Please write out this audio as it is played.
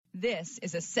This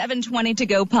is a 720 To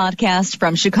Go podcast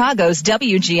from Chicago's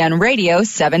WGN Radio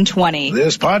 720.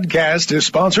 This podcast is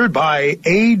sponsored by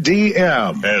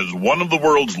ADM. As one of the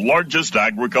world's largest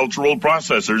agricultural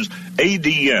processors,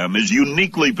 ADM is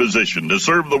uniquely positioned to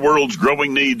serve the world's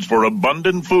growing needs for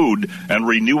abundant food and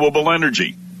renewable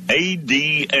energy.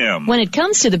 ADM. When it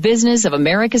comes to the business of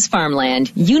America's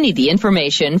farmland, you need the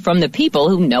information from the people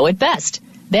who know it best.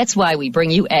 That's why we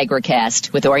bring you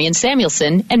AgriCast with Orion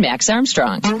Samuelson and Max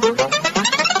Armstrong.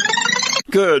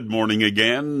 Good morning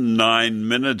again, 9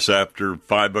 minutes after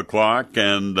 5 o'clock,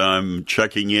 and I'm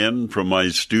checking in from my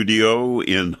studio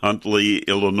in Huntley,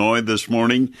 Illinois this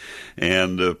morning.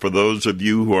 And for those of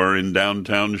you who are in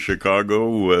downtown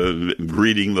Chicago,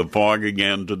 greeting the fog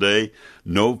again today.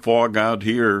 No fog out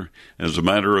here. As a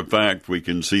matter of fact, we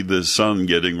can see the sun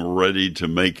getting ready to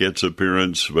make its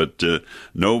appearance, but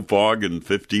no fog and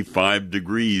 55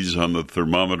 degrees on the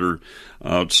thermometer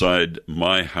outside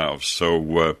my house.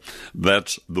 So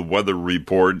that's the weather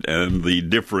report and the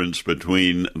difference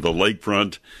between the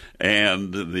lakefront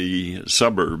and the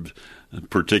suburbs,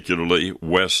 particularly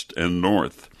west and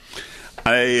north.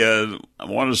 I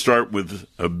want to start with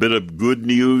a bit of good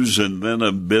news and then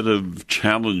a bit of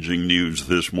challenging news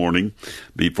this morning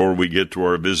before we get to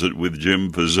our visit with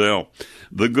Jim Fizzell.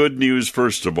 The good news,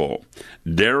 first of all,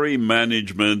 Dairy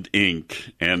Management,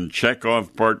 Inc. and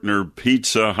checkoff partner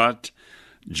Pizza Hut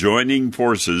joining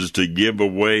forces to give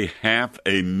away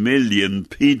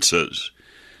 500,000 pizzas.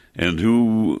 And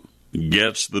who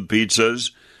gets the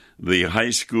pizzas? The high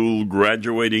school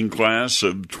graduating class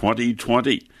of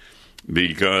 2020.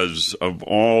 Because of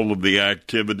all of the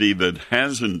activity that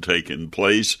hasn't taken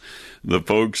place, the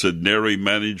folks at Dairy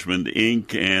Management,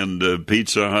 Inc. and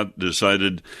Pizza Hut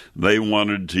decided they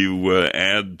wanted to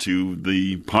add to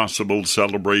the possible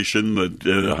celebration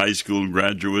that high school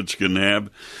graduates can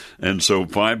have. And so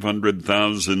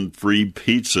 500,000 free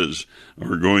pizzas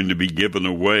are going to be given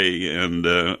away. And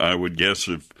I would guess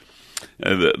if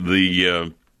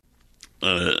the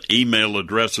email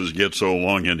addresses get so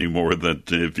long anymore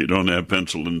that if you don't have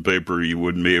pencil and paper, you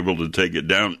wouldn't be able to take it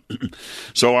down.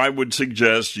 So I would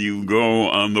suggest you go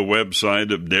on the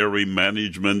website of Dairy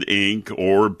Management, Inc.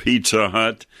 or Pizza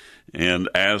Hut and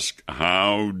ask,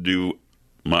 how do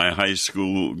my high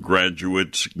school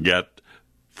graduates get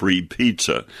free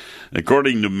pizza?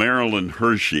 According to Marilyn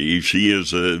Hershey, she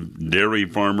is a dairy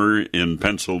farmer in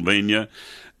Pennsylvania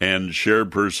and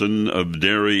chairperson of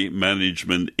Dairy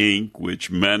Management, Inc., which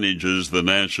manages the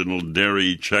National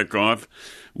Dairy Checkoff.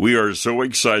 We are so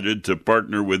excited to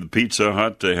partner with Pizza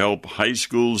Hut to help high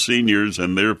school seniors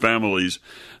and their families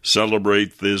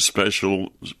celebrate this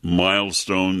special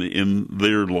milestone in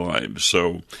their lives.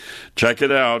 So check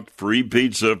it out. Free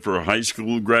pizza for high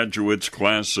school graduates,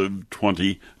 class of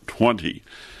 2020.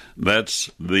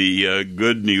 That's the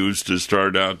good news to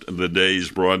start out the day's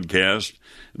broadcast.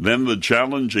 Then the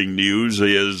challenging news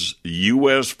is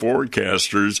U.S.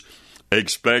 forecasters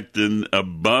expect an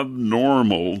above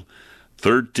normal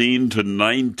 13 to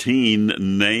 19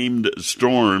 named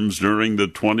storms during the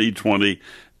 2020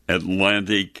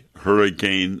 Atlantic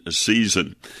hurricane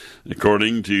season.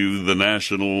 According to the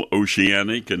National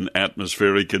Oceanic and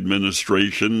Atmospheric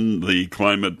Administration, the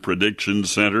Climate Prediction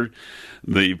Center,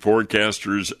 the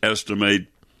forecasters estimate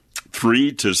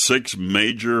 3 to 6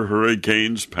 major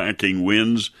hurricanes packing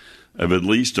winds of at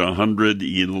least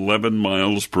 111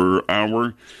 miles per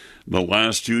hour. The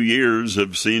last 2 years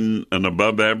have seen an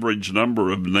above-average number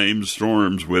of named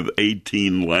storms, with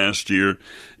 18 last year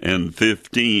and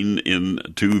 15 in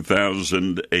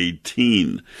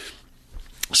 2018.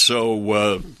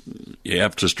 So you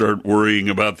have to start worrying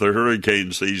about the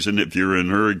hurricane season if you're in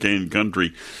hurricane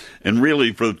country. And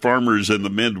really, for farmers in the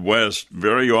Midwest,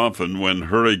 very often when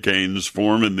hurricanes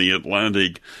form in the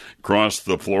Atlantic, cross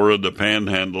the Florida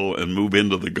Panhandle, and move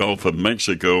into the Gulf of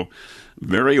Mexico,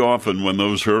 very often when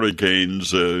those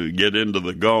hurricanes get into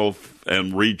the Gulf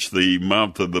and reach the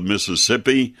mouth of the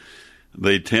Mississippi,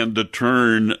 they tend to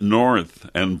turn north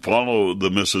and follow the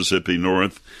Mississippi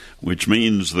north, which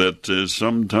means that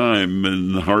sometime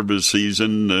in the harvest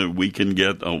season we can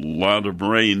get a lot of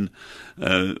rain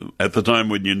at the time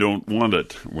when you don't want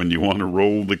it, when you want to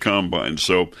roll the combine.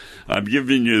 So I've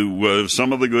given you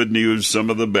some of the good news,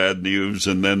 some of the bad news,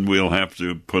 and then we'll have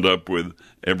to put up with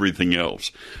everything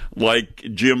else. Like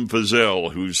Jim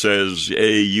Fizzell, who says,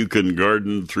 hey, you can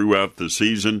garden throughout the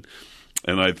season.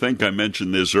 And I think I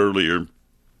mentioned this earlier,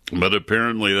 but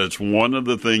apparently that's one of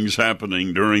the things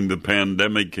happening during the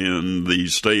pandemic and the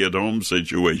stay-at-home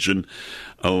situation.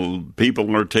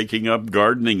 People are taking up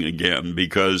gardening again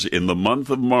because in the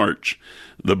month of March,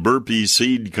 the Burpee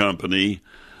Seed Company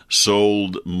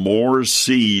sold more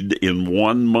seed in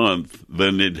 1 month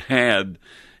than it had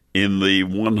in the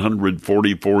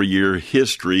 144-year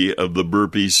history of the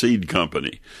Burpee Seed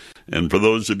Company. And for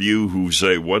those of you who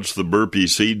say, what's the Burpee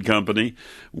Seed Company?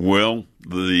 Well,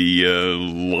 the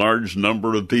large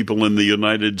number of people in the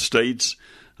United States,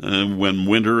 when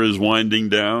winter is winding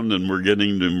down and we're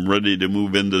getting ready to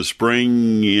move into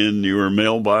spring, in your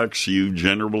mailbox, you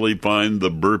generally find the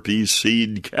Burpee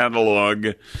Seed Catalog.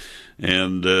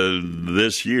 And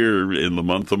this year, in the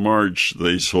month of March,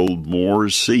 they sold more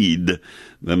seed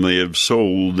than they have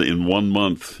sold in 1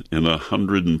 month in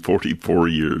 144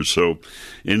 years. So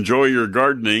enjoy your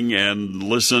gardening and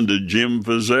listen to Jim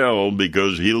Fizzell,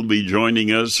 because he'll be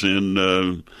joining us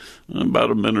in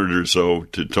about a minute or so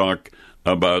to talk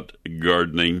about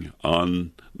gardening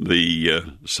on the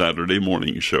Saturday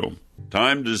morning show.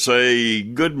 Time to say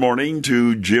good morning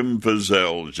to Jim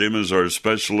Fizzell. Jim is our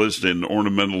specialist in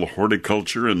ornamental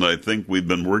horticulture, and I think we've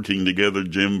been working together,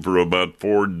 Jim, for about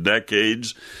 4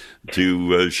 decades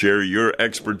to share your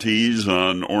expertise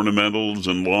on ornamentals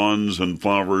and lawns and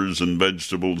flowers and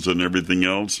vegetables and everything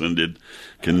else, and it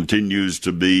continues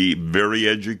to be very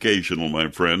educational, my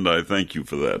friend. I thank you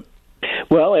for that.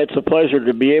 Well, it's a pleasure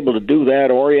to be able to do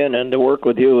that, Orion, and to work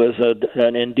with you is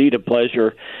indeed a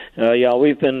pleasure.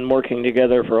 We've been working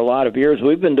together for a lot of years.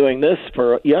 We've been doing this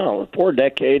for 4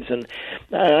 decades, and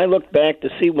I look back to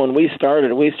see when we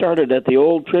started. We started at the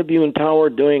old Tribune Tower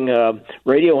doing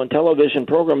radio and television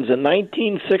programs in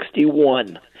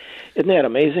 1961. Isn't that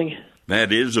amazing?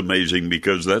 That is amazing,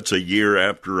 because that's a year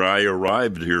after I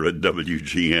arrived here at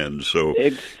WGN. So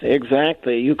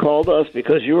exactly. You called us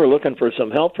because you were looking for some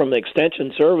help from the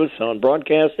Extension Service on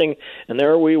broadcasting, and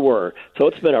there we were. So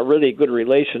it's been a really good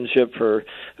relationship for,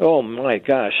 oh my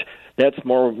gosh, that's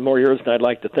more years than I'd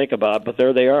like to think about, but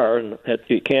there they are, and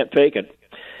you can't fake it.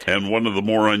 And one of the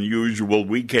more unusual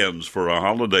weekends for a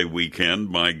holiday weekend.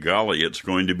 My golly, it's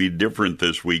going to be different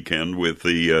this weekend with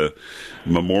the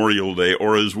Memorial Day,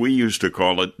 or as we used to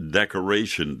call it,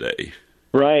 Decoration Day.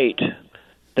 Right.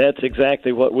 That's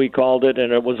exactly what we called it,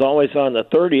 and it was always on the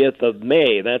 30th of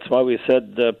May. That's why we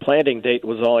said the planting date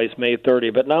was always May 30,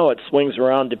 but now it swings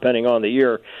around depending on the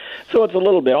year. So it's a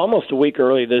little bit, almost a week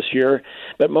early this year.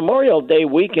 But Memorial Day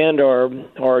weekend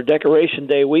or Decoration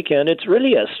Day weekend, it's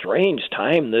really a strange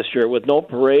time this year with no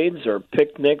parades or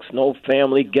picnics, no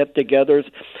family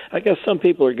get-togethers. I guess some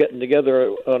people are getting together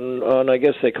on I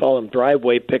guess they call them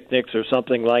driveway picnics or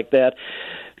something like that.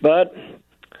 But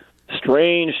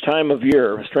strange time of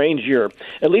year, strange year.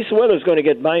 At least the weather's going to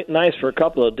get nice for a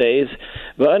couple of days,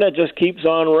 but it just keeps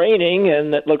on raining,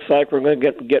 and it looks like we're going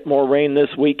to get more rain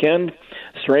this weekend.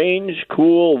 Strange,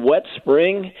 cool, wet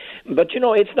spring. But,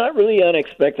 it's not really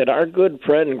unexpected. Our good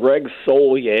friend Greg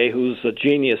Solier, who's a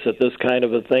genius at this kind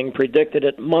of a thing, predicted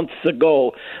it months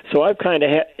ago. So I've kind of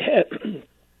had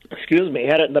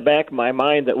it in the back of my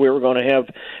mind that we were going to have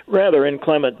rather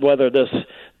inclement weather this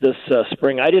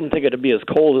spring. I didn't think it would be as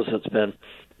cold as it's been.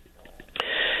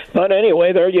 But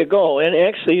anyway, there you go. And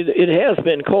actually, it has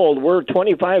been cold. We're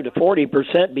 25 to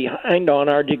 40% behind on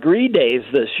our degree days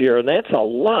this year, and that's a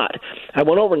lot. I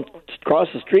went over and across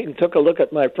the street and took a look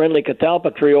at my friendly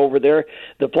catalpa tree over there.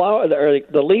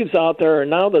 The leaves out there are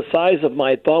now the size of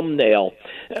my thumbnail.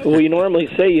 We normally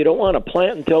say you don't want to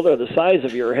plant until they're the size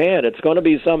of your hand. It's going to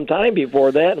be some time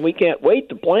before that, and we can't wait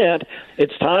to plant.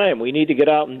 It's time. We need to get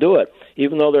out and do it.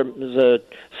 Even though there's a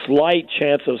slight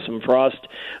chance of some frost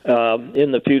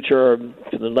in the future, for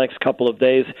the next couple of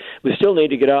days, we still need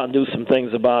to get out and do some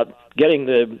things about getting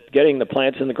the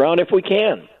plants in the ground if we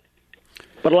can.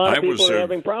 But a lot of people are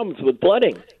having problems with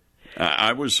flooding.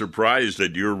 I was surprised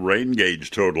at your rain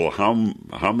gauge total.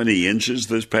 How many inches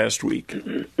this past week?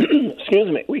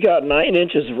 Excuse me. We got 9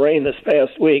 inches of rain this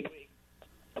past week,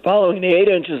 following the 8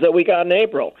 inches that we got in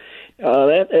April.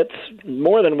 That's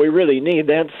more than we really need.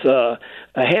 That's a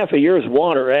half a year's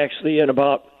water, actually, in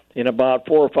about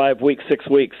 4 or 5 weeks, 6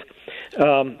 weeks.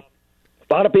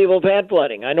 A lot of people have had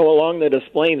flooding. I know along the Des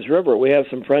Plaines River, we have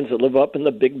some friends that live up in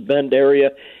the Big Bend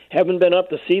area. Haven't been up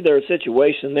to see their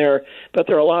situation there, but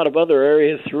there are a lot of other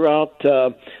areas throughout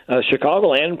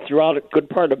Chicagoland, throughout a good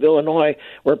part of Illinois,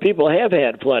 where people have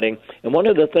had flooding. And one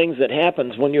of the things that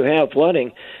happens when you have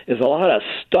flooding is a lot of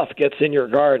stuff gets in your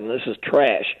garden. This is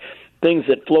trash. Things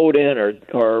that flowed in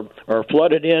or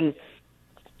flooded in.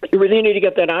 You really need to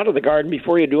get that out of the garden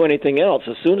before you do anything else.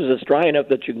 As soon as it's dry enough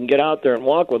that you can get out there and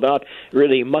walk without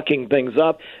really mucking things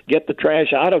up, get the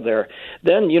trash out of there.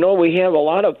 Then, we have a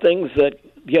lot of things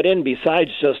get in besides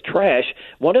just trash.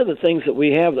 One of the things that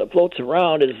we have that floats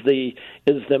around is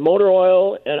the motor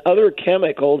oil and other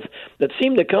chemicals that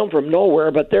seem to come from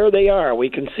nowhere, but there they are. We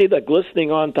can see the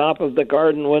glistening on top of the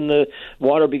garden when the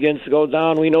water begins to go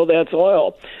down. We know that's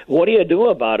oil. What do you do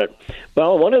about it?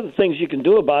 Well, one of the things you can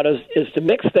do about it is to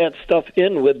mix that stuff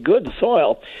in with good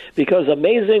soil, because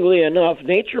amazingly enough,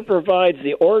 nature provides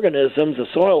the organisms, the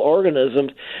soil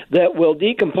organisms, that will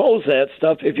decompose that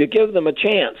stuff if you give them a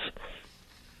chance.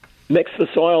 Mix the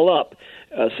soil up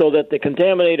so that the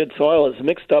contaminated soil is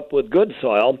mixed up with good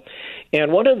soil.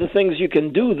 And one of the things you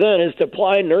can do then is to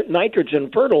apply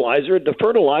nitrogen fertilizer to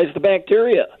fertilize the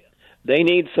bacteria. They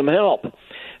need some help.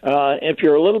 If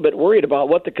you're a little bit worried about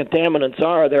what the contaminants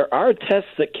are, there are tests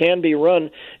that can be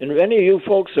run, and if any of you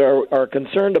folks are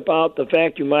concerned about the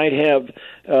fact you might have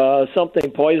something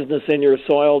poisonous in your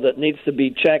soil that needs to be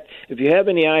checked, if you have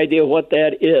any idea what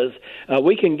that is,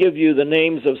 we can give you the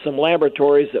names of some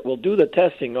laboratories that will do the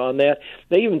testing on that.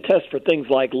 They even test for things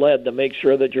like lead to make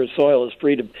sure that your soil is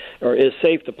free to, or is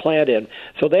safe to plant in.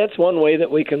 So that's one way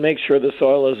that we can make sure the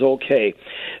soil is okay.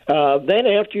 Then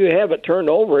after you have it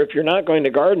turned over, if you're not going to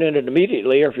garden in it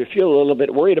immediately, or if you feel a little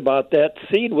bit worried about that,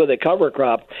 seed with a cover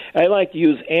crop. I like to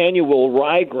use annual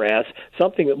ryegrass,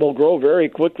 something that will grow very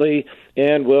quickly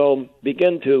and will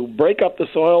begin to break up the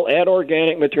soil, add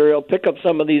organic material, pick up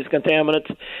some of these contaminants,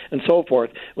 and so forth.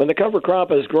 When the cover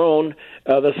crop is grown,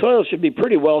 the soil should be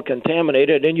pretty well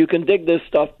contaminated, and you can dig this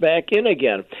stuff back in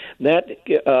again. That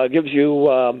gives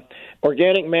you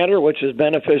organic matter, which is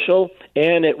beneficial,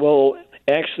 and it will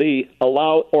actually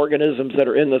allow organisms that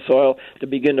are in the soil to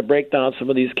begin to break down some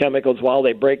of these chemicals while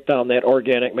they break down that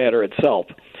organic matter itself.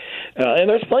 And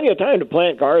there's plenty of time to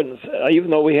plant gardens, even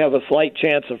though we have a slight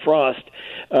chance of frost.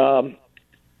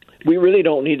 We really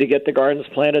don't need to get the gardens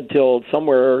planted till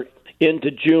somewhere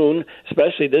into June,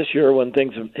 especially this year when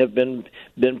things have been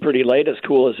pretty late, as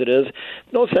cool as it is.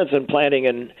 No sense in planting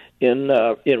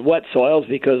in wet soils,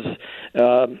 because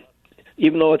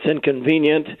even though it's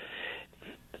inconvenient,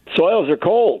 soils are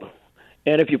cold.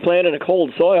 And if you plant in a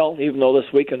cold soil, even though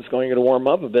this weekend's going to warm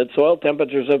up a bit, soil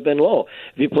temperatures have been low.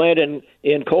 If you plant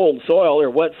in cold soil or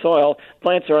wet soil,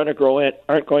 plants aren't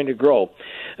going to grow.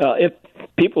 If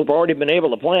people have already been able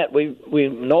to plant, we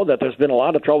know that there's been a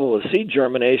lot of trouble with seed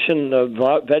germination of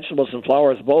vegetables and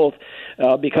flowers both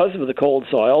because of the cold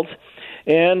soils,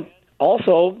 and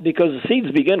also because the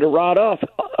seeds begin to rot off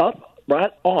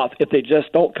if they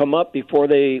just don't come up before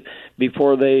they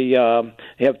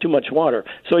have too much water.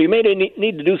 So you may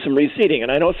need to do some reseeding.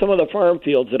 And I know some of the farm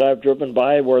fields that I've driven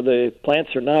by where the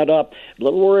plants are not up, a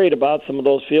little worried about some of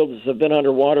those fields that have been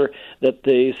underwater, that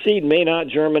the seed may not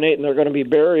germinate, and there are going to be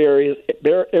bare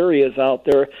areas out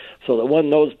there, so that when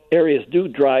those areas do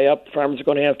dry up, farmers are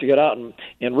going to have to get out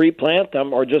and replant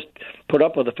them, or just put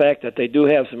up with the fact that they do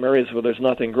have some areas where there's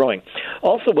nothing growing.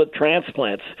 Also with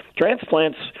transplants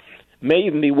may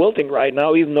even be wilting right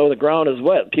now, even though the ground is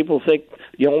wet. People think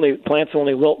plants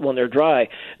only wilt when they're dry.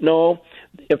 No,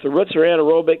 if the roots are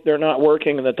anaerobic, they're not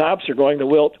working, and the tops are going to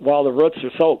wilt while the roots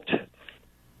are soaked.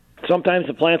 Sometimes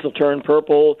the plants will turn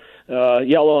purple,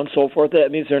 yellow, and so forth.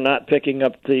 That means they're not picking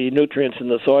up the nutrients in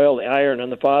the soil, the iron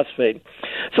and the phosphate.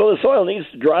 So the soil needs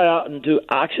to dry out and to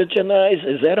oxygenize.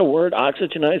 Is that a word?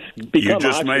 Oxygenize? You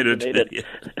just made it.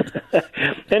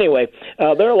 Anyway,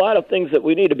 there are a lot of things that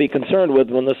we need to be concerned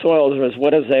with when the soil is as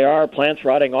wet as they are, plants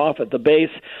rotting off at the base.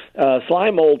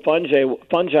 Slime mold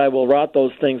fungi will rot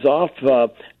those things off.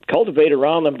 Cultivate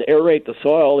around them to aerate the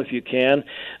soil if you can.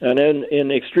 And then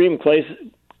in extreme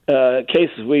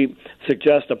cases, we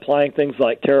suggest applying things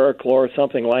like TerraChlor or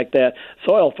something like that,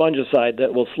 soil fungicide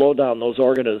that will slow down those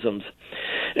organisms.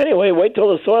 Anyway, wait till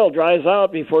the soil dries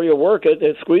out before you work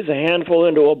it. Squeeze a handful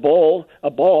into a ball,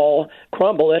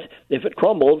 crumble it. If it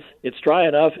crumbles, it's dry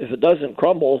enough. If it doesn't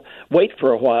crumble, wait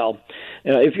for a while.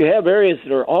 If you have areas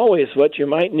that are always wet, you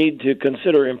might need to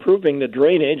consider improving the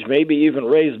drainage, maybe even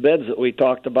raised beds that we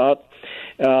talked about.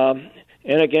 And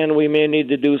again, we may need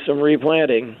to do some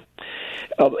replanting.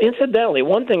 Incidentally,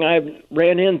 one thing I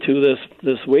ran into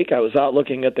this week, I was out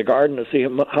looking at the garden to see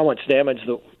how much damage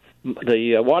the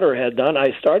water had done.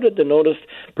 I started to notice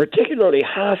particularly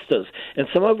hostas and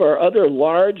some of our other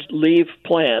large leaf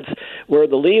plants where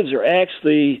the leaves are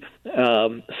actually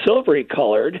silvery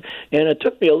colored, and it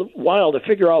took me a while to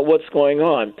figure out what's going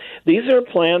on. These are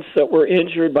plants that were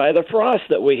injured by the frost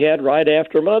that we had right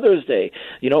after Mother's Day.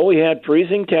 You know, we had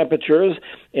freezing temperatures,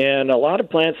 and a lot of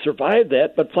plants survived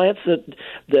that, but plants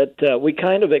that we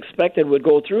kind of expected would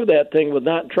go through that thing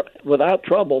without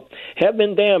trouble have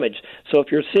been damaged. So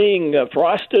if you're seeing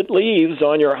frosted leaves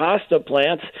on your hosta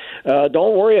plants,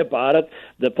 don't worry about it.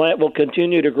 The plant will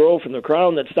continue to grow from the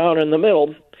crown that's down in the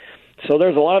middle. So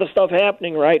there's a lot of stuff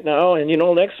happening right now, and, you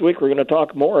know, next week we're going to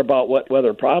talk more about wet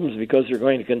weather problems because they're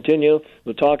going to continue.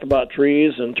 We'll talk about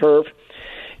trees and turf.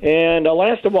 And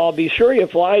last of all, be sure you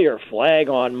fly your flag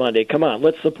on Monday. Come on,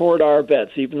 let's support our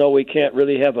vets. Even though we can't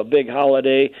really have a big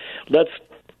holiday, let's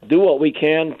do what we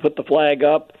can, put the flag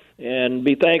up, and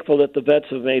be thankful that the vets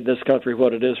have made this country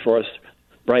what it is for us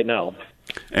right now.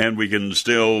 And we can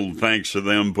still, thanks to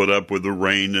them, put up with the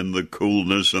rain and the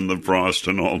coolness and the frost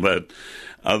and all that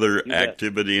other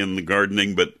activity in the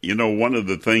gardening. But, you know, one of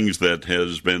the things that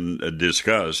has been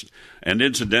discussed, and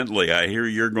incidentally, I hear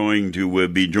you're going to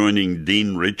be joining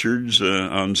Dean Richards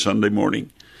on Sunday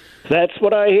morning. That's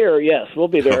what I hear, yes. We'll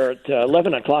be there at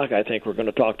 11 o'clock, I think. We're going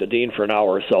to talk to Dean for an hour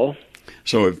or so.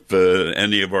 So if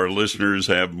any of our listeners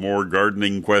have more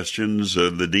gardening questions,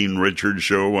 the Dean Richards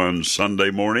Show on Sunday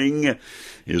morning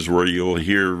is where you'll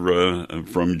hear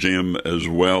from Jim as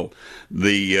well.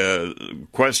 The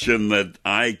question that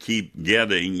I keep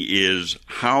getting is,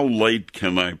 how late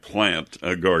can I plant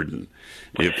a garden?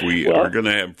 If we are going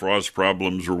to have frost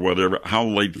problems or whatever, how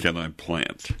late can I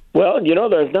plant? Well, you know,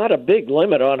 there's not a big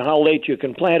limit on how late you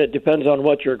can plant. It depends on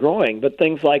what you're growing. But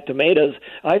things like tomatoes,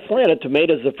 I planted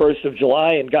tomatoes the 1st of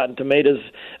July and gotten tomatoes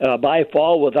by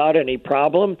fall without any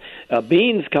problem.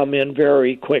 Beans come in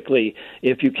very quickly.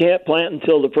 If you can't plant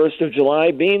until the 1st of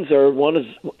July, beans are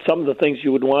some of the things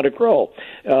you would want to grow,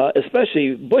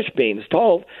 especially bush beans.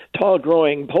 Tall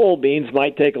growing pole beans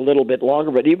might take a little bit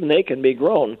longer, but even they can be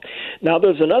grown. Now,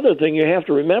 there's another thing you have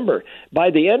to remember. By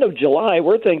the end of July,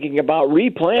 we're thinking about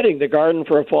replanting the garden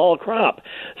for a fall crop.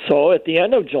 So at the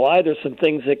end of July, there's some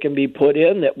things that can be put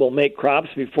in that will make crops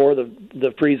before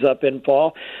the freeze up in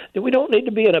fall. We don't need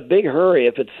to be in a big hurry.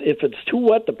 If it's too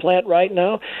wet to plant right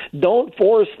now, don't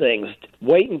force things.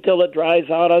 Wait until it dries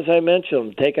out, as I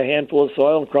mentioned. Take a handful of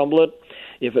soil and crumble it.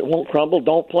 If it won't crumble,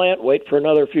 don't plant. Wait for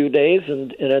another few days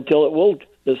and until it will.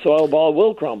 The soil ball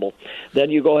will crumble.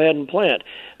 Then you go ahead and plant.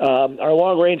 Our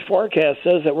long-range forecast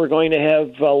says that we're going to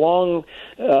have along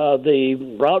the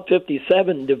Route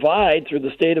 57 divide through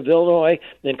the state of Illinois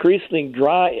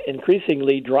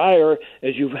increasingly drier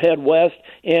as you head west,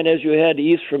 and as you head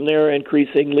east from there,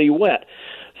 increasingly wet.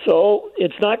 So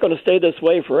it's not going to stay this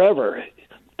way forever.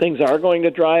 Things are going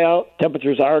to dry out.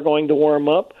 Temperatures are going to warm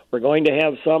up. We're going to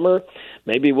have summer.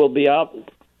 Maybe we'll be out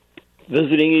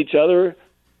visiting each other,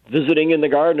 visiting in the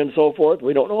garden and so forth.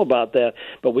 We don't know about that,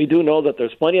 but we do know that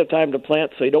there's plenty of time to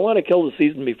plant, so you don't want to kill the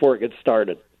season before it gets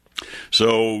started.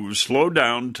 So slow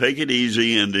down, take it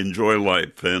easy, and enjoy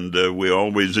life. And we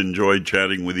always enjoy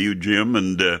chatting with you, Jim,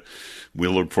 and we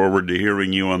look forward to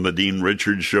hearing you on the Dean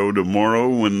Richards Show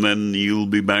tomorrow, and then you'll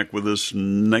be back with us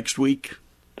next week.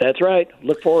 That's right.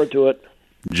 Look forward to it.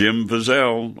 Jim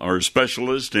Fizzell, our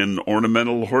specialist in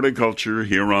ornamental horticulture,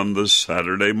 here on the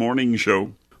Saturday Morning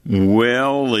Show.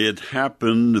 Well, it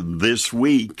happened this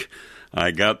week.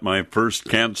 I got my first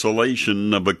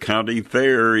cancellation of a county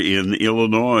fair in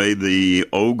Illinois. The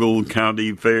Ogle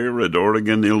County Fair at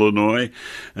Oregon, Illinois,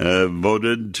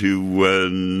 voted to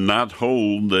not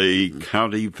hold a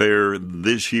county fair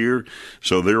this year.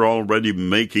 So they're already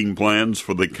making plans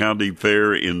for the county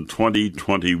fair in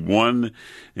 2021.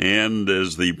 And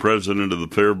as the president of the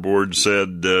fair board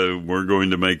said, we're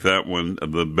going to make that one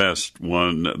the best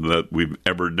one that we've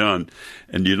ever done.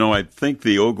 And, you know, I think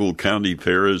the Ogle County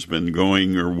Fair has been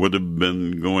going, or would have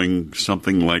been going,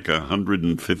 something like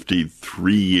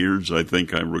 153 years, I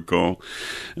think I recall.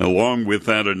 Along with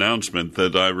that announcement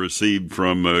that I received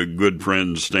from a good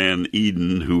friend, Stan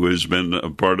Eden, who has been a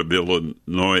part of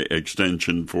Illinois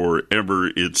Extension forever,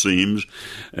 it seems.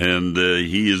 And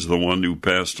he is the one who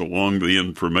passed along the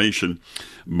information.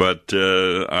 But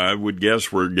I would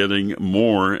guess we're getting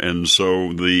more, and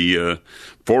so the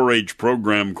 4-H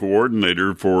program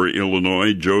coordinator for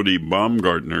Illinois, Jody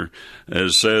Baumgartner,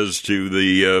 says to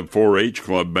the 4-H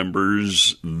club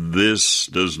members, this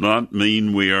does not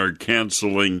mean we are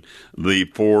canceling the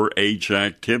 4-H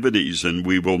activities, and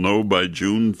we will know by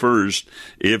June 1st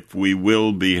if we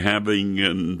will be having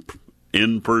an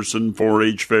in-person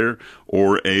 4-H fair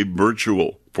or a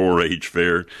virtual 4-H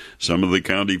fair. Some of the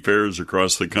county fairs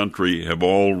across the country have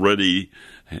already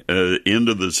end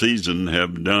of the season,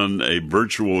 have done a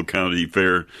virtual county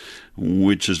fair,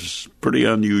 which is pretty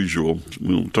unusual.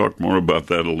 We'll talk more about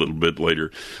that a little bit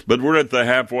later. But we're at the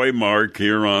halfway mark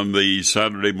here on the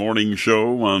Saturday morning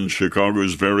show on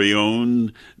Chicago's very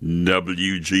own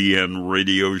WGN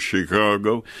Radio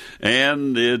Chicago.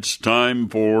 And it's time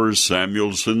for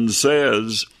Samuelson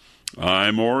Says.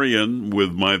 I'm Orion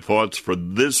with my thoughts for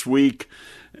this week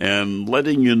and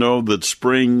letting you know that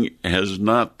spring has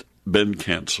not been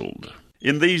canceled.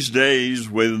 In these days,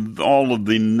 with all of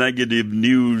the negative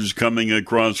news coming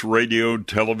across radio,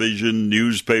 television,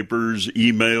 newspapers,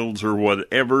 emails, or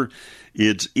whatever,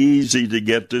 it's easy to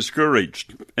get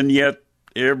discouraged. And yet,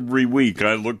 every week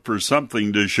I look for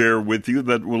something to share with you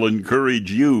that will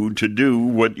encourage you to do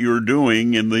what you're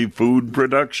doing in the food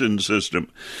production system.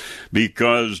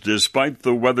 Because despite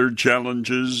the weather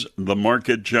challenges, the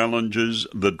market challenges,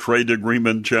 the trade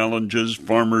agreement challenges,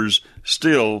 farmers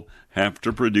still have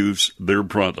to produce their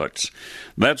products.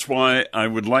 That's why I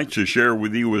would like to share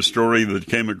with you a story that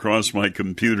came across my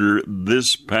computer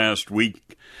this past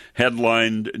week,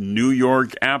 headlined, New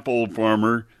York Apple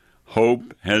Farmer,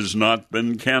 Hope Has Not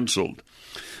Been Canceled.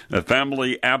 A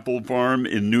family apple farm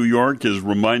in New York is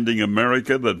reminding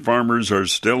America that farmers are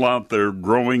still out there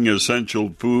growing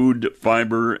essential food,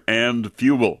 fiber, and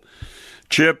fuel.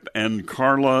 Chip and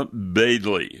Carla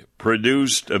Bailey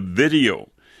produced a video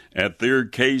at their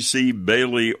K.C.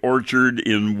 Bailey Orchard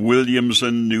in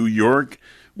Williamson, New York,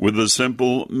 with a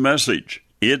simple message.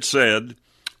 It said,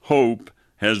 "Hope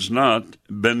has not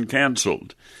been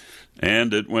canceled."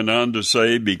 And it went on to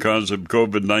say, because of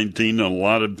COVID-19, a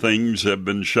lot of things have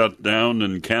been shut down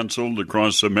and canceled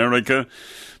across America.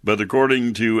 But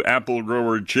according to apple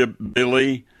grower Chip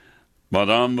Bailey, but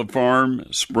on the farm,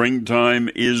 springtime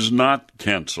is not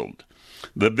canceled.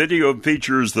 The video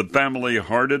features the family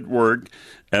hard at work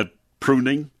at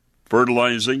pruning,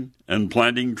 fertilizing, and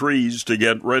planting trees to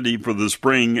get ready for the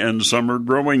spring and summer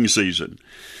growing season.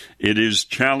 It is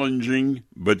challenging,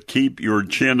 but keep your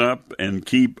chin up and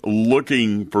keep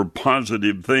looking for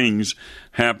positive things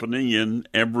happening in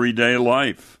everyday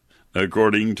life,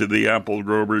 according to the apple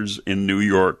growers in New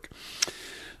York.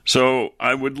 So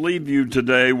I would leave you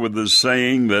today with a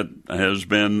saying that has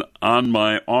been on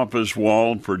my office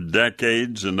wall for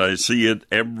decades, and I see it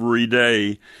every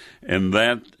day, and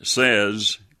that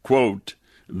says, quote,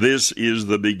 "This is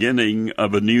the beginning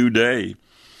of a new day.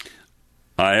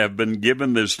 I have been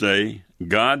given this day.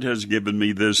 God has given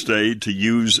me this day to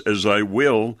use as I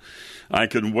will. I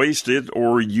can waste it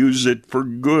or use it for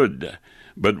good.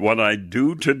 But what I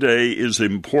do today is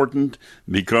important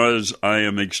because I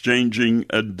am exchanging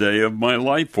a day of my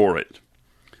life for it."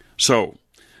 So,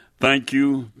 thank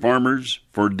you, farmers,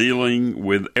 for dealing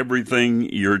with everything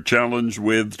you're challenged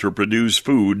with to produce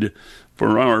food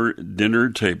for our dinner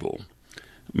table.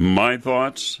 My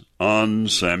thoughts on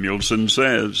Samuelson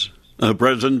Says. A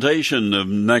presentation of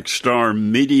Nexstar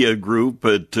Media Group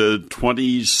at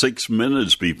 26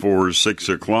 minutes before 6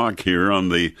 o'clock here on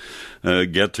the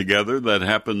get-together that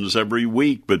happens every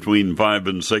week between 5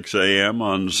 and 6 a.m.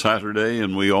 on Saturday,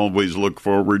 and we always look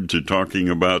forward to talking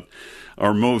about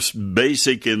our most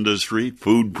basic industry,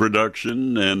 food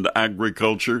production and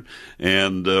agriculture,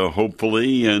 and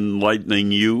hopefully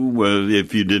enlightening you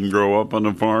if you didn't grow up on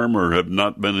a farm or have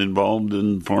not been involved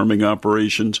in farming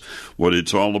operations, what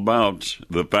it's all about,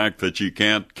 the fact that you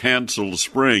can't cancel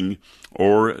spring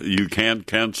or you can't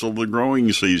cancel the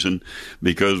growing season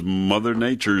because Mother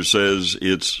Nature says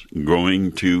it's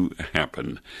going to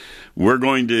happen. We're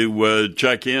going to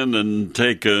check in and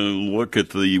take a look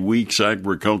at the week's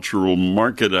agricultural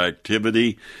market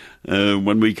activity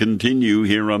when we continue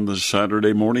here on the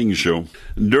Saturday morning show.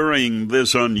 During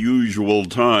this unusual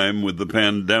time with the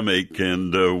pandemic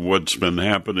and what's been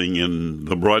happening in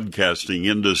the broadcasting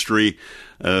industry,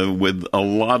 with a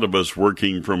lot of us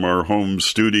working from our home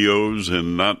studios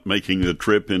and not making the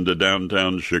trip into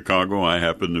downtown Chicago. I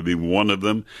happen to be one of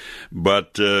them.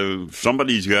 But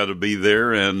somebody's got to be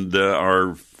there, and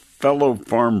our fellow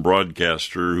farm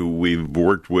broadcaster who we've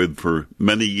worked with for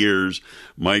many years,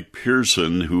 Mike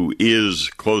Pearson, who is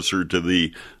closer to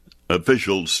the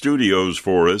official studios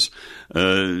for us,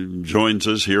 joins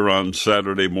us here on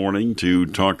Saturday morning to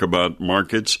talk about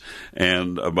markets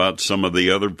and about some of the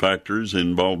other factors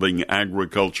involving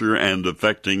agriculture and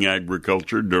affecting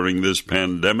agriculture during this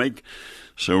pandemic.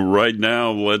 So right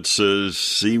now, let's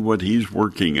see what he's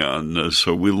working on.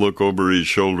 So we look over his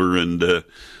shoulder and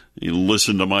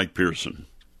listen to Mike Pearson.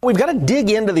 We've got to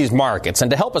dig into these markets, and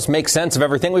to help us make sense of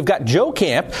everything, we've got Joe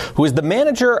Camp, who is the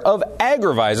manager of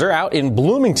AgriVisor out in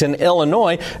Bloomington,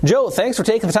 Illinois. Joe, thanks for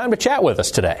taking the time to chat with us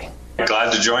today.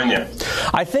 Glad to join you.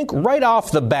 I think right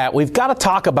off the bat, we've got to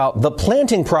talk about the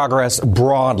planting progress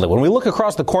broadly. When we look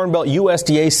across the Corn Belt,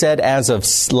 USDA said as of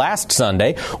last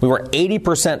Sunday, we were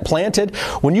 80% planted.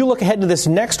 When you look ahead to this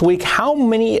next week, how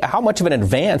much of an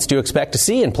advance do you expect to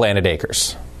see in planted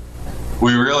acres?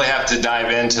 We really have to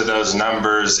dive into those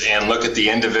numbers and look at the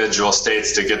individual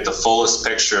states to get the fullest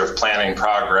picture of planting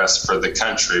progress for the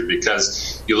country,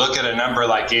 because you look at a number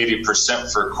like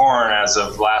 80% for corn as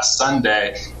of last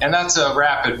Sunday, and that's a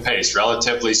rapid pace,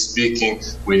 relatively speaking.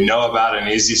 We know about an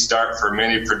easy start for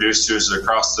many producers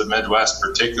across the Midwest,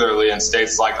 particularly in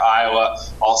states like Iowa,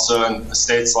 also in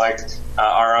states like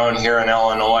our own here in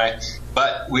Illinois.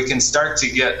 But we can start to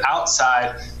get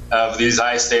outside of these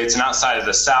I states and outside of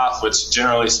the South, which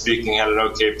generally speaking had an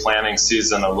okay planting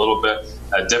season, a little bit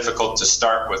difficult to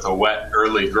start with a wet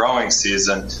early growing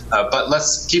season. But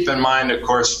let's keep in mind, of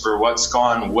course, for what's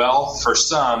gone well for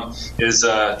some is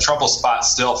a trouble spot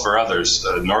still for others.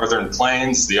 Northern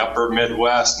Plains, the upper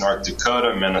Midwest, North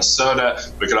Dakota, Minnesota.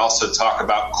 We could also talk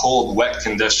about cold, wet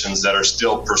conditions that are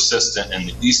still persistent in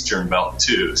the Eastern Belt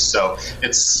too. So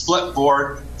it's split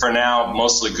board for now,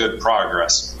 mostly good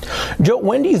progress. Joe,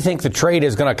 when do you think the trade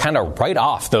is going to kind of write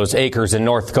off those acres in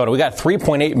North Dakota? We got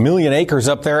 3.8 million acres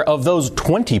up there. Of those,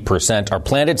 20% are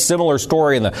planted. Similar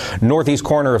story in the northeast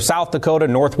corner of South Dakota,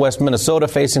 northwest Minnesota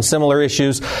facing similar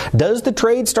issues. Does the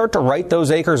trade start to write those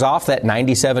acres off, that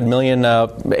 97 million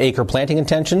acre planting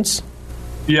intentions?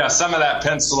 Yeah, some of that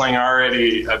penciling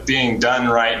already being done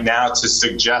right now to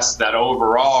suggest that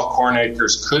overall corn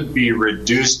acres could be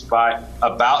reduced by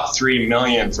about 3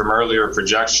 million from earlier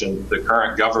projection. The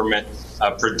current government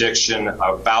prediction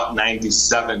about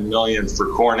 97 million for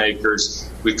corn acres.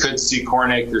 We could see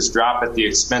corn acres drop at the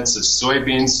expense of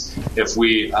soybeans. If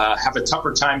we have a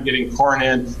tougher time getting corn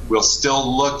in, we'll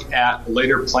still look at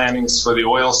later plantings for the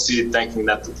oilseed, thinking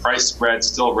that the price spread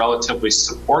still relatively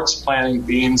supports planting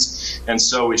beans. And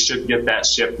so we should get that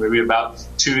shift, maybe about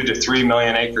 2 to 3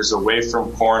 million acres away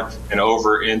from corn and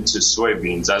over into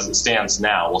soybeans as it stands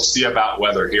now. We'll see about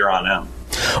weather here on out.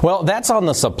 Well, that's on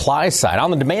the supply side.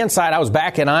 On the demand side, I was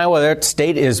back in Iowa. That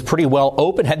state is pretty well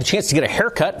open. Had the chance to get a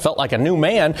haircut. Felt like a new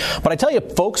man. But I tell you,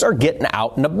 folks are getting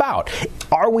out and about.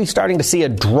 Are we starting to see a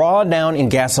drawdown in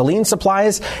gasoline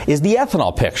supplies? Is the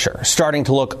ethanol picture starting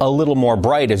to look a little more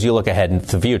bright as you look ahead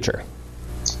into the future?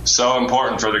 So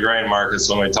important for the grain markets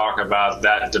when we talk about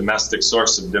that domestic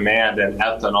source of demand and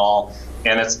ethanol.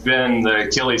 And it's been the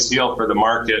Achilles heel for the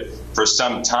market for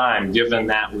some time, given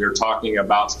that we are talking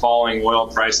about falling oil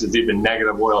prices, even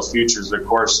negative oil futures, of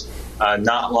course,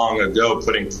 not long ago,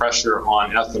 putting pressure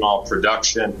on ethanol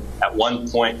production. At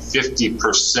one point,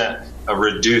 50%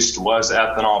 reduced was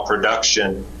ethanol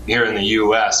production here in the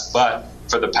U.S., but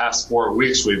for the past 4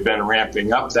 weeks, we've been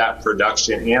ramping up that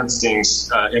production and seeing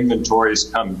inventories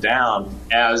come down.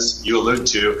 As you allude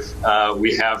to,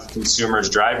 we have consumers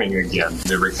driving again,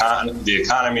 the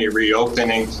economy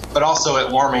reopening, but also it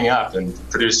warming up, and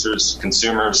producers,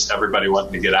 consumers, everybody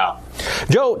wanting to get out.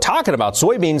 Joe, talking about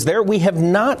soybeans there, we have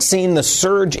not seen the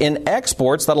surge in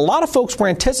exports that a lot of folks were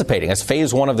anticipating as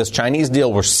phase one of this Chinese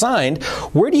deal was signed.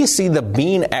 Where do you see the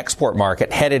bean export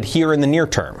market headed here in the near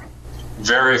term?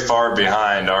 Very far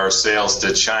behind our sales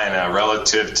to China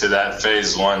relative to that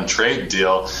phase one trade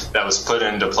deal that was put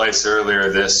into place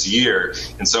earlier this year.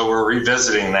 And so we're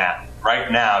revisiting that.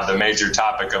 Right now, the major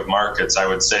topic of markets, I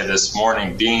would say this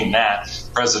morning, being that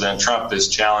President Trump is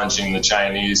challenging the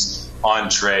Chinese on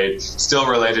trade, still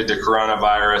related to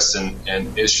coronavirus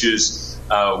and issues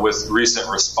with recent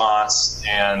response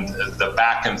and the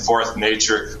back and forth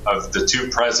nature of the two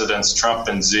presidents, Trump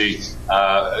and Xi.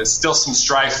 Still some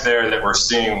strife there that we're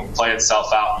seeing play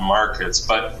itself out in markets.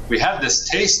 But we have this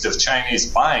taste of Chinese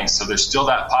buying, so there's still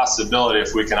that possibility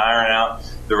if we can iron out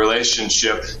the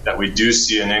relationship that we do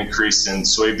see an increase in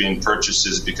soybean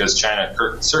purchases, because China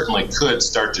certainly could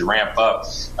start to ramp up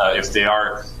if they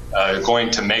are going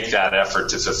to make that effort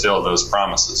to fulfill those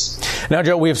promises. Now,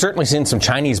 Joe, we have certainly seen some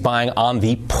Chinese buying on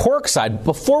the pork side.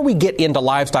 Before we get into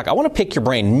livestock, I want to pick your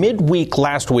brain. Midweek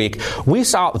last week, we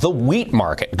saw the wheat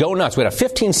market go nuts. We had a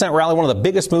 15-cent rally, one of the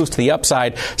biggest moves to the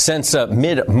upside since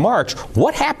mid-March.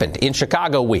 What happened in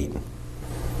Chicago wheat?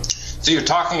 So you're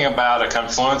talking about a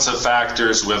confluence of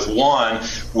factors with one,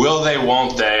 will they,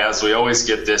 won't they, as we always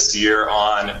get this year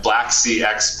on Black Sea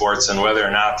exports and whether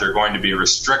or not they're going to be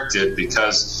restricted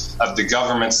because of the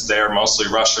governments there, mostly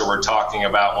Russia, we're talking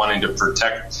about wanting to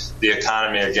protect the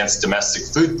economy against domestic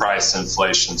food price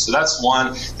inflation. So that's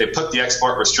one. They put the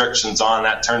export restrictions on.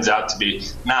 That turns out to be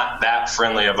not that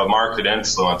friendly of a market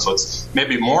influence. What's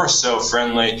maybe more so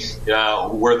friendly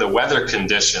were the weather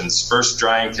conditions, first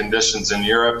drying conditions in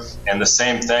Europe, and the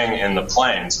same thing in the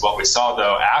plains. What we saw,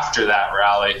 though, after that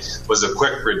rally was a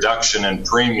quick reduction in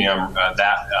premium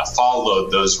that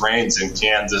followed those rains in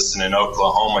Kansas and in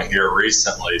Oklahoma here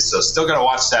recently. So still got to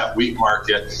watch that wheat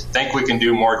market. Think we can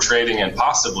do more trading and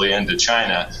possibly into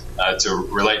China to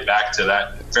relate back to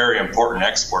that very important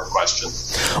export question.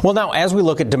 Well, now, as we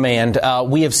look at demand,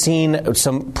 we have seen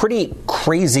some pretty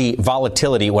crazy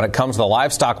volatility when it comes to the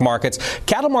livestock markets,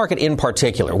 cattle market in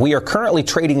particular. We are currently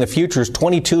trading the futures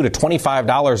 $22 to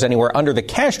 $25 anywhere under the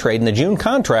cash trade in the June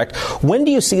contract. When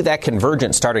do you see that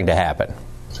convergence starting to happen?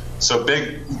 So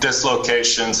big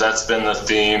dislocations, that's been the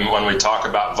theme when we talk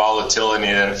about volatility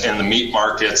in the meat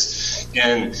markets.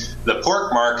 In the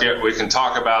pork market, we can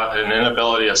talk about an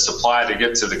inability of supply to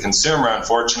get to the consumer,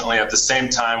 unfortunately, at the same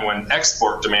time when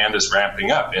export demand is ramping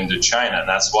up into China. And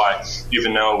that's why,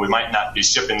 even though we might not be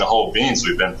shipping the whole beans,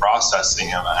 we've been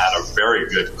processing them at a very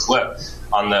good clip.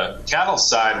 On the cattle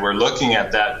side, we're looking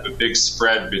at that big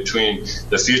spread between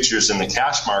the futures and the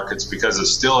cash markets because of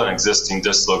still an existing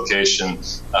dislocation,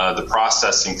 the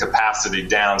processing capacity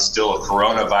down, still a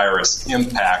coronavirus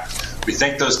impact. We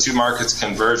think those two markets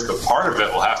converge, but part of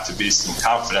it will have to be some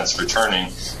confidence returning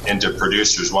into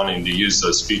producers wanting to use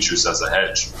those futures as a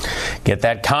hedge. Get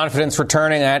that confidence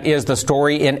returning. That is the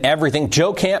story in everything.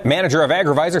 Joe Camp, manager of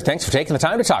AgriVisor, thanks for taking the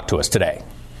time to talk to us today.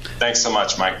 Thanks so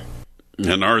much, Mike.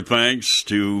 And our thanks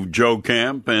to Joe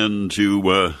Camp and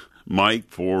to Mike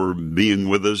for being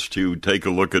with us to take a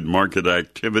look at market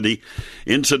activity.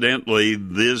 Incidentally,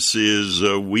 this is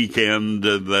a weekend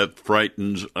that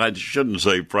frightens, I shouldn't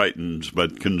say frightens,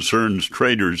 but concerns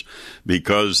traders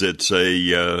because it's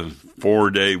a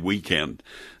 4-day weekend,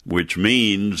 which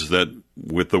means that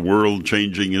with the world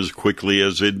changing as quickly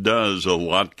as it does, a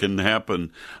lot can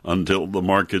happen until the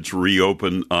markets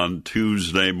reopen on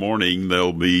Tuesday morning.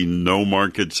 There'll be no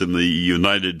markets in the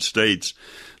United States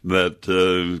that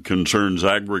concerns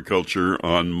agriculture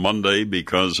on Monday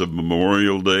because of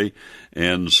Memorial Day.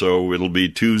 And so it'll be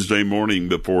Tuesday morning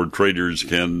before traders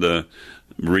can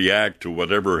react to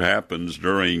whatever happens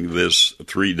during this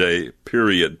 3-day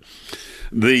period.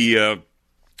 The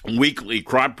weekly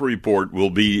crop report will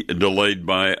be delayed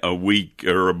by a week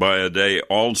or by a day.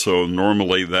 Also,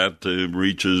 normally that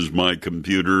reaches my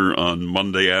computer on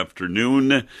Monday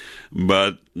afternoon,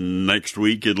 but next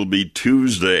week it'll be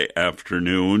Tuesday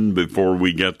afternoon before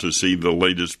we get to see the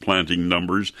latest planting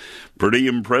numbers. Pretty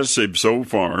impressive so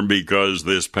far because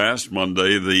this past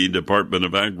Monday the Department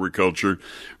of Agriculture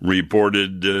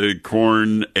reported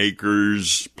corn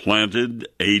acres planted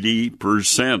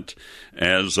 80%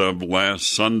 as of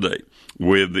last Sunday,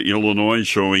 with Illinois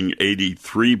showing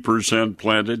 83%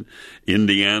 planted,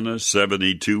 Indiana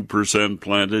 72%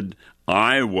 planted,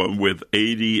 Iowa with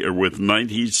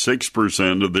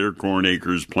 96% of their corn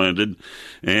acres planted,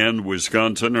 and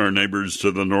Wisconsin, our neighbors to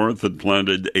the north, had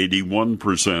planted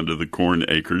 81% of the corn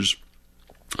acres.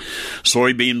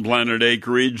 Soybean planted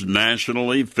acreage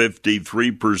nationally,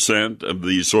 53% of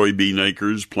the soybean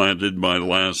acres planted by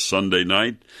last Sunday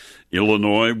night.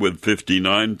 Illinois with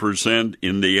 59%,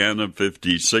 Indiana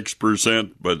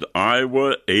 56%, but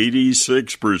Iowa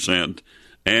 86%,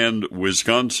 and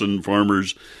Wisconsin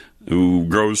farmers who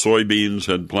grow soybeans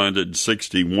had planted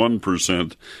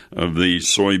 61% of the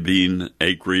soybean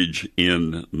acreage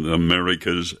in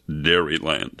America's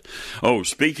dairyland. Oh,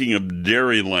 speaking of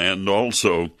dairyland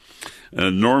also,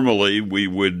 normally we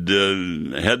would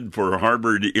head for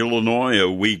Harvard, Illinois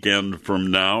a weekend from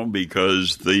now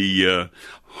because the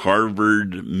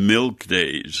Harvard Milk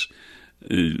Days,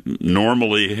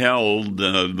 normally held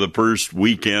the first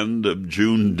weekend of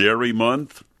June Dairy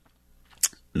Month.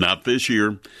 Not this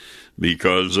year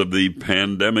because of the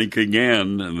pandemic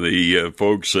again. The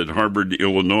folks at Harvard,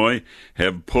 Illinois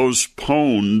have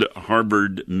postponed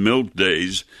Harvard Milk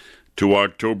Days to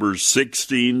October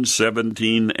 16,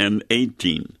 17, and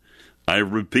 18. I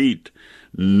repeat,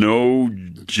 no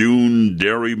June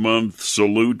Dairy Month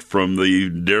salute from the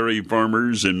dairy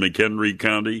farmers in McHenry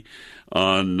County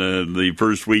on the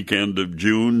first weekend of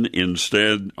June.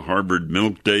 Instead, Harvard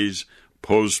Milk Days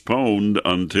postponed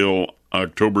until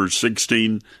October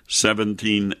 16,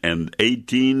 17, and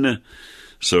 18.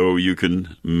 So you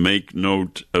can make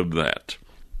note of that.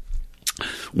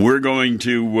 We're going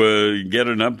to get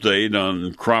an update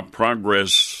on crop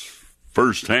progress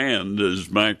firsthand as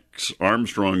Max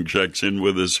Armstrong checks in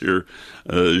with us here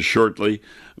shortly.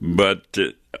 But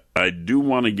I do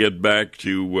want to get back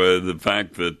to the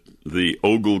fact that the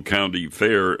Ogle County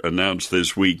Fair announced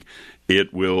this week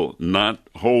it will not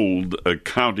hold a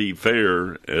county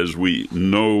fair as we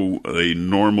know a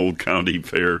normal county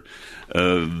fair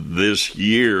this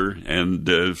year.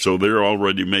 And so they're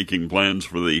already making plans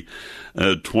for the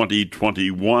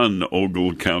 2021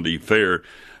 Ogle County Fair.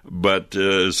 But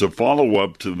as a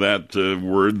follow-up to that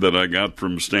word that I got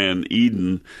from Stan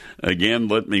Eden, again,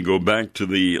 let me go back to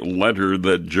the letter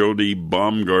that Jody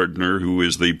Baumgartner, who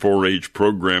is the 4-H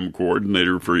program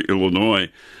coordinator for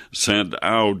Illinois, sent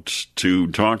out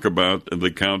to talk about the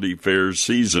county fair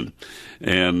season.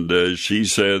 And she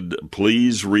said,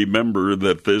 please remember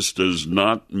that this does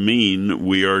not mean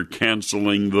we are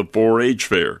canceling the 4-H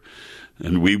fair.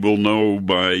 And we will know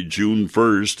by June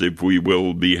 1st if we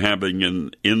will be having an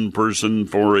in-person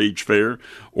 4-H fair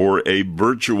or a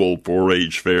virtual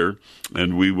 4-H fair.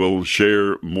 And we will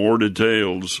share more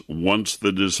details once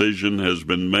the decision has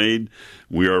been made.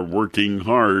 We are working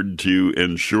hard to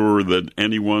ensure that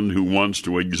anyone who wants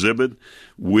to exhibit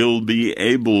will be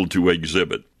able to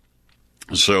exhibit.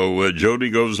 So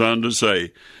Jody goes on to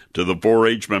say to the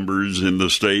 4-H members in the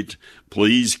state,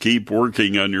 please keep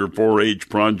working on your 4-H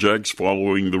projects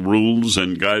following the rules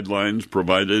and guidelines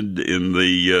provided in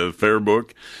the Fair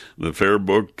Book. The Fair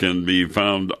Book can be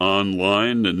found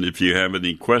online, and if you have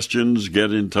any questions,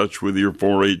 get in touch with your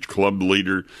 4-H club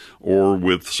leader or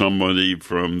with somebody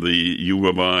from the U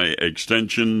of I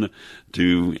Extension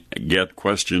to get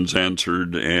questions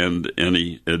answered and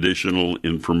any additional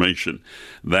information.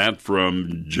 That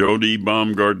from Jody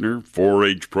Baumgartner,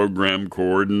 4-H Program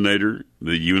Coordinator,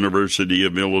 the University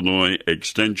of Illinois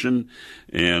Extension,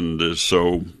 and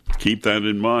so keep that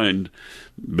in mind.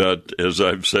 But as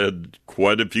I've said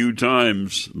quite a few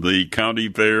times, the county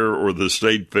fair or the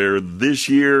state fair this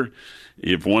year,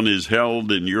 if one is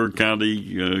held in your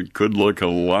county, could look a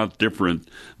lot different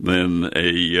than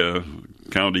a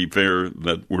county fair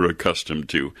that we're accustomed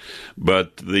to.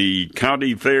 But the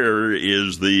county fair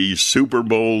is the Super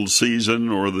Bowl season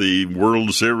or the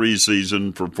World Series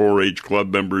season for 4-H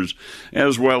club members,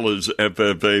 as well as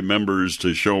FFA members,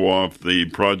 to show off the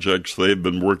projects they've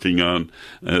been working on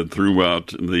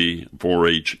throughout the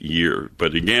 4-H year.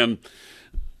 But again,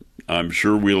 I'm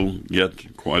sure we'll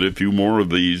get quite a few more of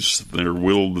these. There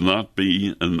will not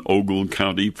be an Ogle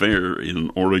County Fair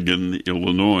in Oregon,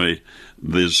 Illinois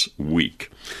this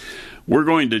week. We're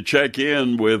going to check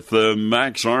in with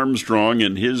Max Armstrong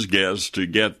and his guests to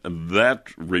get that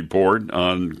report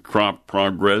on crop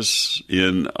progress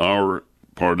in our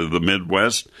part of the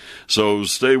Midwest. So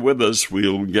stay with us.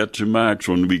 We'll get to Max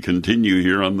when we continue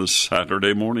here on the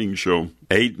Saturday Morning Show.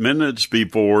 8 minutes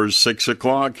before 6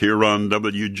 o'clock here on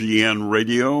WGN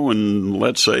Radio. And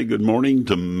let's say good morning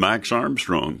to Max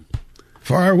Armstrong.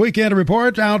 For our weekend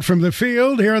report out from the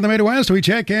field here in the Midwest, we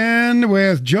check in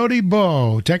with Jody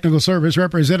Bowe, Technical Service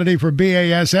Representative for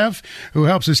BASF, who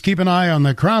helps us keep an eye on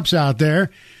the crops out there.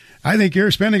 I think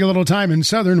you're spending a little time in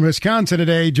southern Wisconsin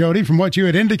today, Jody, from what you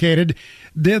had indicated.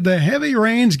 Did the heavy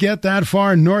rains get that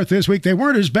far north this week? They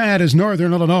weren't as bad as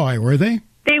northern Illinois, were they?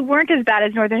 They weren't as bad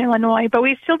as northern Illinois, but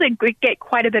we still did get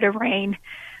quite a bit of rain.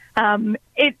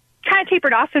 It kind of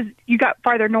tapered off as you got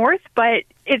farther north, but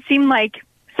it seemed like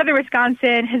southern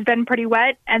Wisconsin has been pretty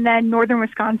wet, and then northern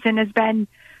Wisconsin has been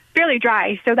fairly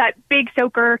dry. So that big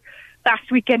soaker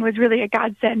last weekend was really a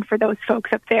godsend for those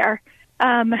folks up there.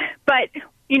 But,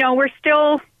 you know, we're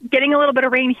still getting a little bit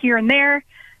of rain here and there.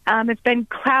 It's been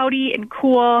cloudy and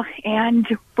cool, and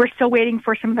we're still waiting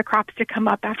for some of the crops to come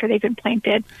up after they've been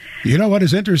planted. You know what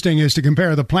is interesting is to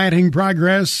compare the planting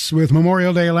progress with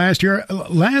Memorial Day last year.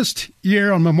 Last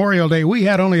year on Memorial Day, we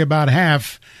had only about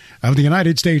half of the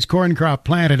United States corn crop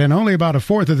planted and only about a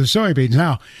fourth of the soybeans.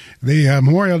 Now, the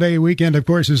Memorial Day weekend, of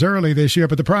course, is early this year,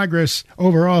 but the progress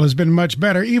overall has been much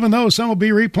better, even though some will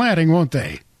be replanting, won't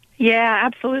they? Yeah,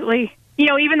 absolutely. You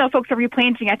know, even though folks are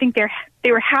replanting, I think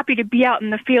they were happy to be out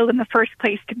in the field in the first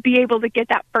place, to be able to get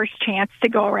that first chance to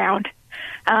go around.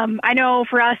 I know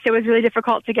for us, it was really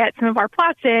difficult to get some of our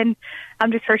plots in,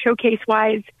 just for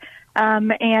showcase-wise.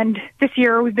 And this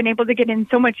year we've been able to get in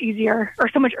so much easier or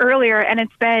so much earlier, and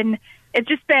it's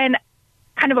just been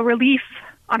kind of a relief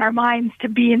on our minds to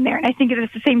be in there. And I think it is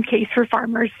the same case for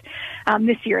farmers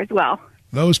this year as well.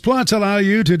 Those plots allow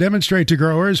you to demonstrate to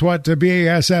growers what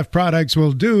BASF products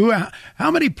will do. How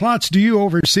many plots do you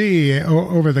oversee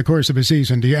over the course of a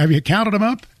season? Have you counted them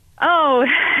up? Oh,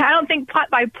 I don't think plot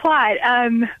by plot.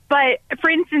 But for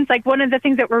instance, like one of the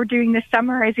things that we're doing this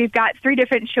summer is we've got 3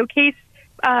 different showcase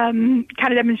kind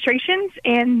of demonstrations,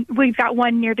 and we've got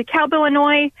one near DeKalb,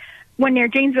 Illinois, one near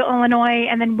Janesville, Illinois,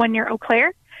 and then one near Eau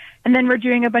Claire. And then we're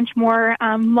doing a bunch more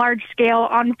large-scale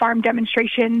on-farm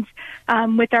demonstrations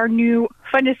with our new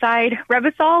fungicide,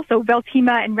 Revysol, so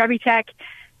Veltima and Revitec,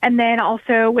 and then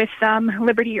also with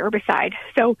Liberty herbicide.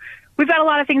 So we've got a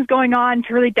lot of things going on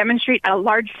to really demonstrate at a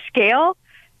large scale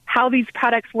how these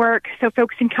products work, so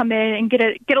folks can come in and get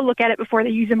a look at it before they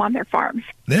use them on their farms.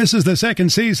 This is the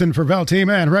second season for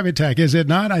Veltima and Revitec, is it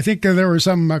not? I think there were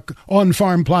some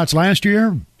on-farm plots last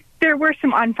year. There were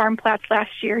some on-farm plots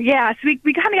last year, yeah. So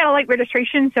we kind of got a light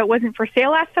registration, so it wasn't for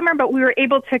sale last summer, but we were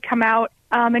able to come out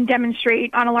and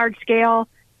demonstrate on a large scale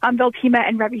Veltima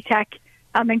and Revitec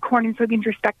and corn and soybeans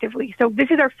respectively. So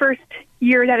this is our first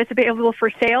year that it's available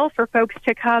for sale for folks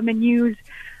to come and use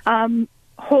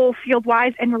whole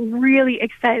field-wise, and we're really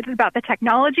excited about the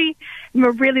technology, and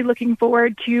we're really looking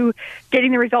forward to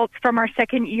getting the results from our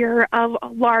second year of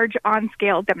large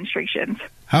on-scale demonstrations.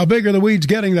 How big are the weeds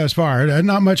getting thus far?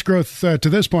 Not much growth to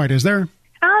this point, is there?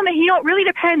 It really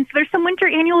depends. There's some winter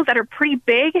annuals that are pretty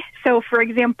big. So, for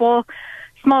example,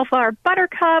 small flower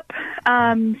buttercup,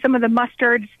 some of the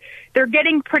mustards, they're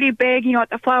getting pretty big,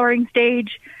 at the flowering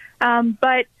stage.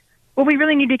 But what we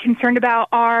really need to be concerned about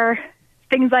are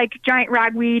things like giant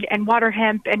ragweed and water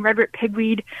hemp and red root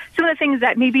pigweed, some of the things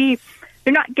that maybe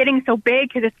they're not getting so big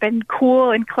because it's been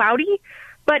cool and cloudy,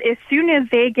 but as soon as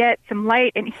they get some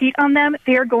light and heat on them,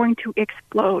 they're going to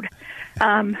explode.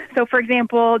 So, for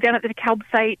example, down at the DeKalb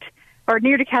site, or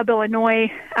near DeKalb, Illinois,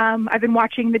 I've been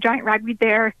watching the giant ragweed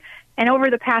there, and over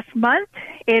the past month,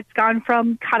 it's gone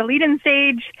from cotyledon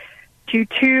stage to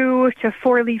 2 to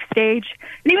 4 leaf stage.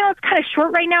 And even though it's kind of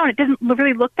short right now and it doesn't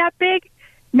really look that big,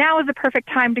 now is the perfect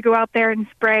time to go out there and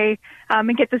spray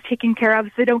and get those taken care of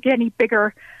so they don't get any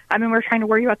bigger. We're trying to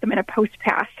worry about them in a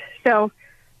post-pass. So,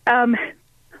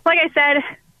 like I said,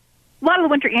 a lot of the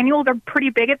winter annuals are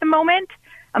pretty big at the moment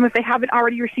if they haven't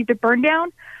already received a burn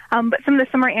down. But some of the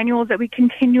summer annuals that we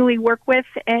continually work with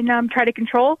and try to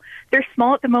control, they're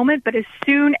small at the moment, but as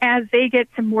soon as they get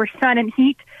some more sun and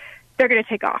heat, they're going to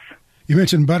take off. You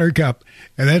mentioned buttercup,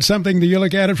 and that's something that you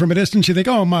look at it from a distance, you think,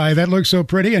 oh my, that looks so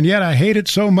pretty, and yet I hate it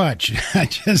so much.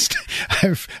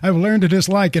 I've learned to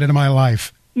dislike it in my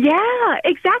life. Yeah,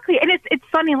 exactly. And it's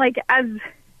funny, like as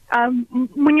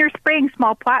when you're spraying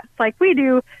small plots like we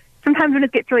do, sometimes when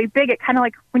it gets really big, it kind of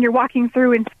like when you're walking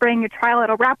through and spraying a trial,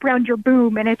 it'll wrap around your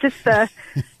boom, and it's just the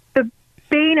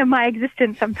bane of my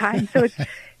existence sometimes. So it's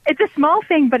a small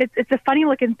thing, but it's a funny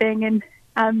looking thing,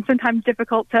 and sometimes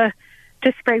difficult to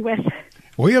spray with.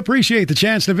 We appreciate the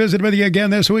chance to visit with you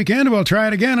again this weekend. We'll try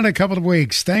it again in a couple of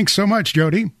weeks. Thanks so much,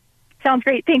 Jody. Sounds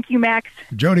great. Thank you, Max.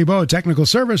 Jody Bowe, Technical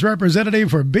Service Representative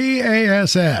for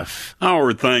BASF.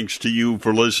 Our thanks to you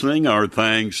for listening. Our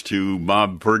thanks to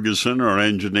Bob Ferguson, our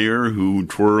engineer, who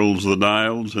twirls the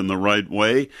dials in the right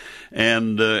way.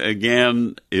 And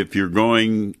again, if you're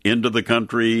going into the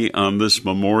country on this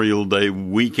Memorial Day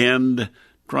weekend,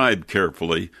 drive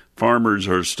carefully. Farmers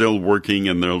are still working,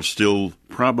 and there'll still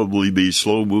probably be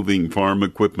slow-moving farm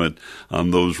equipment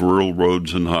on those rural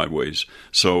roads and highways.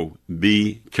 So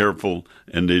be careful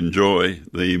and enjoy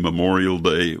the Memorial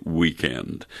Day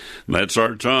weekend. That's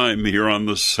our time here on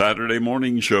the Saturday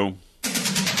Morning Show.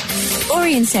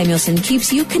 Orion Samuelson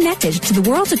keeps you connected to the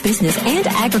world of business and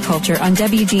agriculture on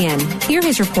WGN. Hear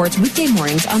his reports weekday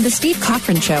mornings on The Steve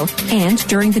Cochran Show and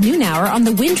during the noon hour on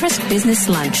the Wintrust Business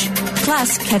Lunch.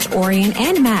 Plus, catch Orion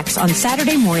and Max on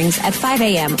Saturday mornings at 5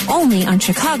 a.m. only on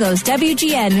Chicago's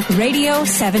WGN Radio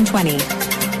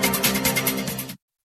 720.